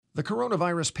The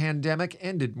coronavirus pandemic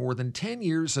ended more than 10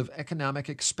 years of economic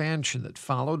expansion that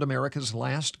followed America's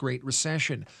last Great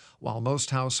Recession. While most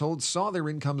households saw their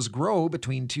incomes grow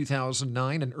between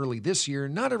 2009 and early this year,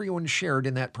 not everyone shared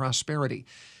in that prosperity.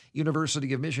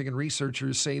 University of Michigan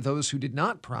researchers say those who did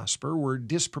not prosper were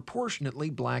disproportionately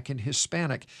Black and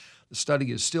Hispanic. The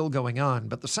study is still going on,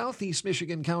 but the Southeast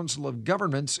Michigan Council of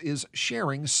Governments is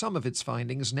sharing some of its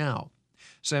findings now.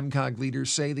 SEMCOG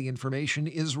leaders say the information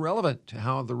is relevant to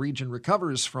how the region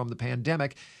recovers from the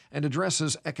pandemic and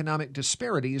addresses economic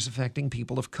disparities affecting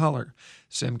people of color.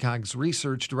 SEMCOG's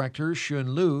research director,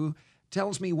 Shun Liu,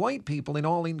 tells me white people in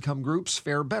all income groups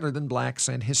fare better than blacks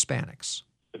and Hispanics.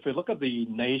 If we look at the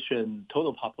nation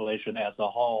total population as a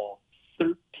whole,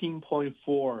 13.4%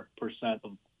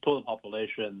 of total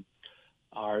population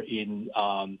are in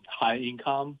high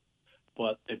income.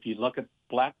 But if you look at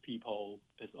Black people,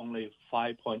 it's only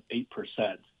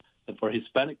 5.8%. And for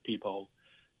Hispanic people,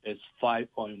 it's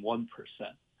 5.1%. When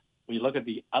you look at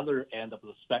the other end of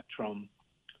the spectrum,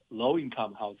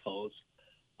 low-income households,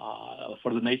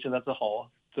 for the nation as a whole,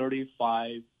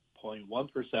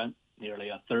 35.1%, nearly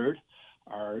a third,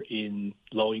 are in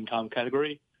low-income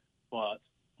category. But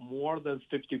more than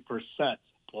 50%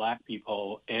 Black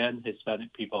people and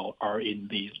Hispanic people are in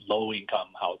the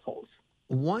low-income households.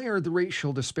 Why are the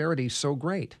racial disparities so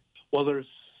great? Well, there's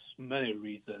many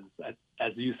reasons.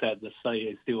 As you said, the study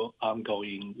is still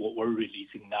ongoing. What we're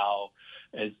releasing now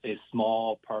is a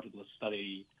small part of the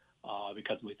study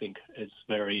because we think it's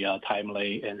very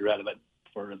timely and relevant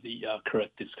for the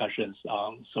current discussions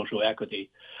on social equity.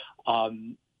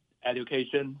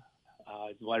 Education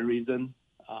is one reason.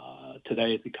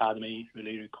 Today's economy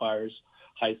really requires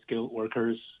high-skilled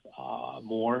workers,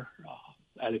 more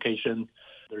education.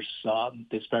 There's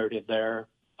disparity there,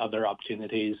 other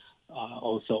opportunities,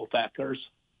 also factors,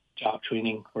 job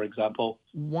training, for example.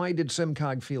 Why did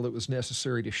SEMCOG feel it was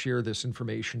necessary to share this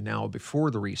information now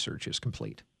before the research is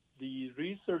complete? The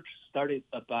research started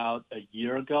about a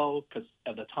year ago because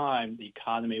at the time the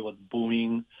economy was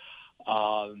booming,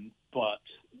 but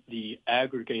the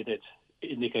aggregated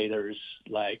indicators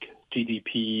like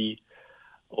GDP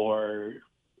or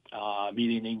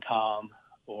median income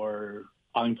or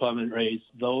unemployment rates,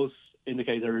 those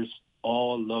indicators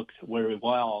all looked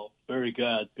very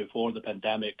good before the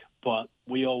pandemic. But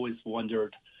we always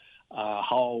wondered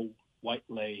how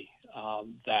widely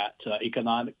that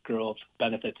economic growth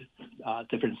benefited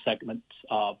different segments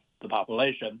of the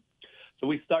population. So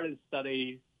we started the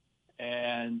study,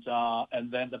 and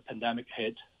then the pandemic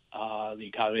hit, the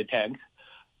economy tanked,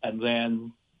 and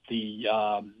then the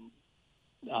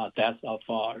death of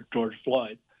George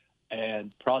Floyd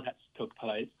and protests took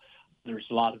place. There's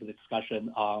a lot of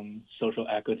discussion on social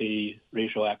equity,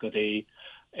 racial equity,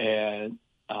 and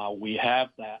we have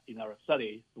that in our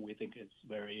study. We think it's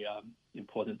very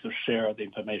important to share the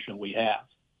information we have.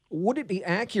 Would it be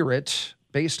accurate,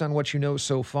 based on what you know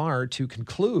so far, to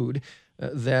conclude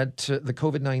that the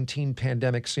COVID-19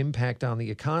 pandemic's impact on the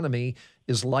economy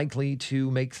is likely to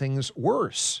make things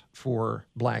worse for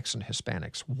Blacks and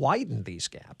Hispanics, widen these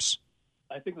gaps?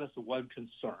 I think that's one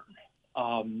concern.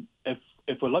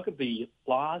 If we look at the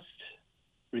last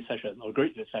recession or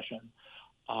Great Recession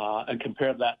and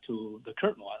compare that to the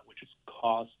current one, which is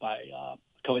caused by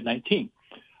COVID-19,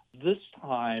 this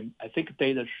time I think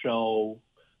data show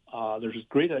there's a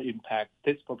greater impact,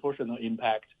 disproportionate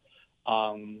impact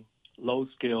on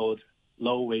low-skilled,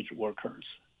 low-wage workers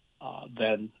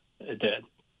than it did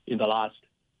in the last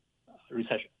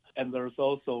recession. And there's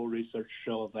also research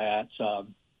show that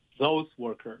those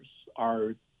workers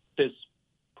are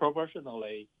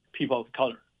disproportionately people of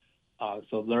color.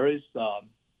 So there is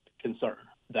concern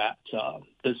that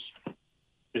this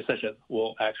recession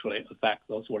will actually affect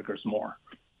those workers more.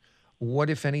 What,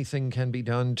 if anything, can be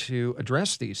done to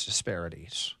address these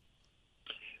disparities?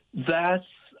 That's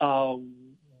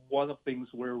one of the things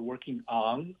we're working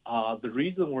on. The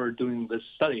reason we're doing this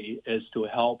study is to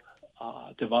help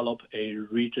develop a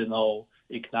regional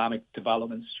economic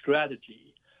development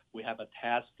strategy. We have a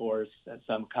task force at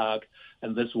SEMCOG,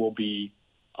 and this will be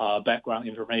background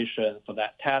information for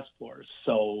that task force.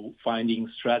 So finding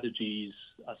strategies,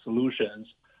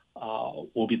 solutions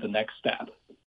will be the next step.